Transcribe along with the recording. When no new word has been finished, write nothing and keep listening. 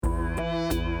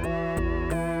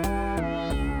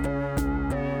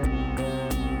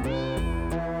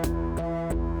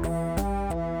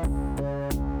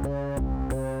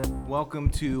Welcome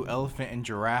to Elephant and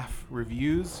Giraffe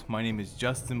Reviews. My name is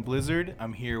Justin Blizzard.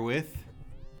 I'm here with...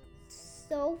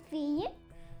 Sophie.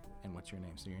 And what's your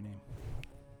name? Say your name.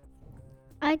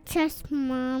 I trust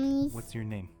Mommy. What's your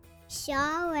name?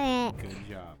 Charlotte. Good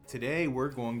job. Today we're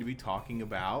going to be talking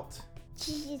about...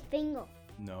 Chichi's Bingo.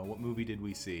 No, what movie did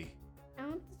we see? I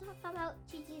want to talk about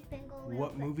Chichi's Bingo.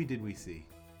 What movie did we see?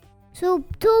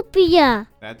 Zootopia.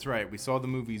 That's right. We saw the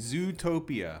movie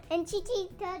Zootopia. And Chichi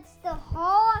touched the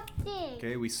whole thing.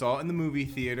 Okay, we saw it in the movie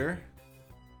theater.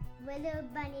 Little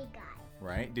bunny guy.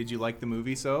 Right? Did you like the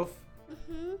movie, Soph?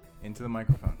 Mm-hmm. Into the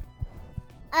microphone.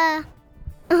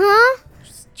 Uh-huh.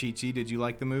 Chi-Chi, did you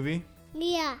like the movie?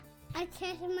 Yeah. I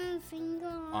touched my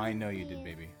finger. I know you did,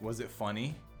 baby. Was it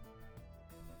funny?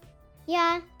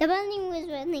 Yeah. The bunny was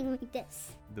running like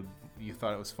this. You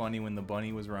thought it was funny when the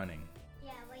bunny was running?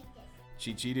 Yeah, like this.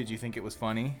 Chi-Chi, did you think it was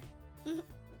funny?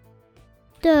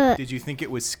 The Did you think it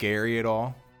was scary at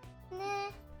all? Nah.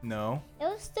 No? It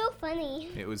was still funny.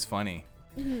 It was funny.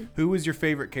 Mm-hmm. Who was your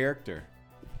favorite character?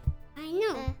 I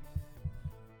know.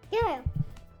 Yeah.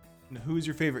 Who was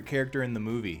your favorite character in the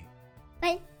movie?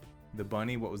 But The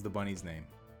bunny? What was the bunny's name?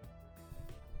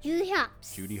 Judy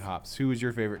Hopps. Judy Hopps. Who was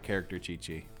your favorite character,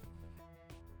 Chi-Chi?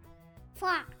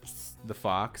 Fox. The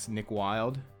fox, Nick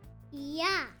Wilde.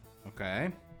 Yeah.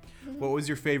 Okay. What was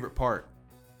your favorite part?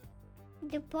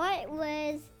 The part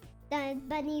was the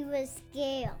bunny was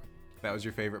scared. That was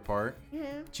your favorite part?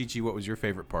 Mm-hmm. Chi-Chi, what was your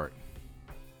favorite part?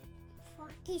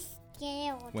 Fox is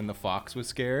scared. When the fox was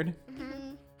scared?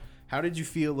 Mm-hmm. How did you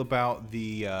feel about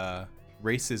the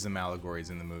racism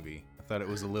allegories in the movie? I thought it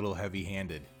was a little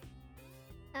heavy-handed.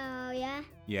 Oh, yeah?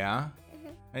 Yeah?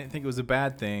 I didn't think it was a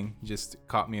bad thing. Just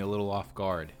caught me a little off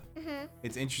guard. Mm-hmm.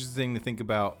 It's interesting to think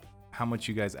about how much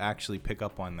you guys actually pick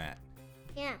up on that.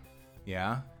 Yeah.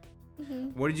 Yeah?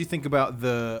 Mm-hmm. What did you think about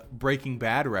the Breaking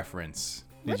Bad reference?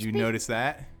 Did you notice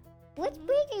that? What's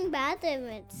Breaking Bad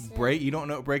difference? You don't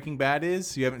know what Breaking Bad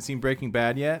is? You haven't seen Breaking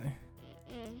Bad yet?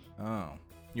 Oh.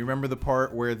 You remember the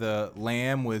part where the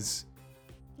lamb was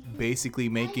basically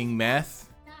making meth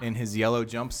in his yellow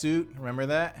jumpsuit? Remember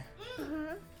that?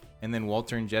 And then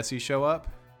Walter and Jesse show up?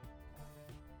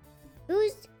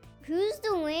 Who's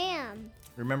the lamb?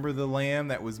 Remember the lamb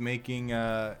that was making he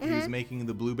was making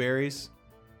the blueberries?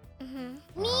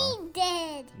 Me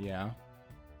did. Yeah.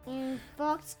 And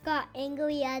Fox got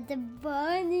angry at the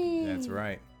bunny. That's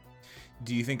right.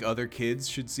 Do you think other kids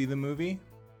should see the movie?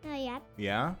 Oh, yeah.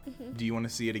 Yeah? Do you want to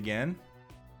see it again?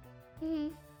 Mm-hmm.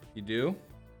 You do?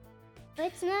 But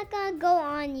it's not going to go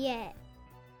on yet.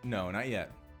 No, not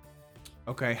yet.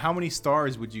 Okay, how many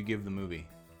stars would you give the movie?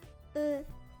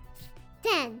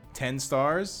 10. 10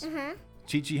 stars? Uh-huh.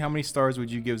 Chi-Chi, how many stars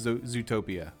would you give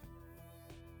Zootopia?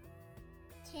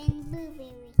 10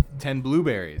 blueberries. 10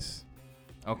 blueberries.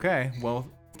 Okay, well,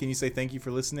 can you say thank you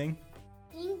for listening?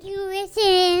 Thank you,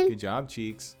 listen. Good job,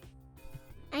 Cheeks.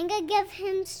 I'm going to give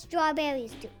him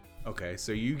strawberries, too. Okay,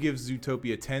 so you give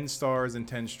Zootopia 10 stars and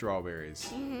 10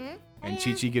 strawberries. Mm-hmm. And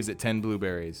Chi-Chi gives it 10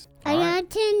 blueberries. I All right. got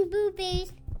 10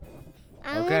 blueberries.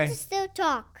 I Okay. want to still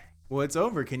talk. Well, it's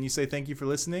over. Can you say thank you for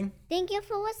listening? Thank you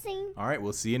for listening. All right,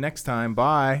 we'll see you next time.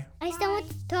 Bye. I still want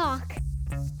to talk.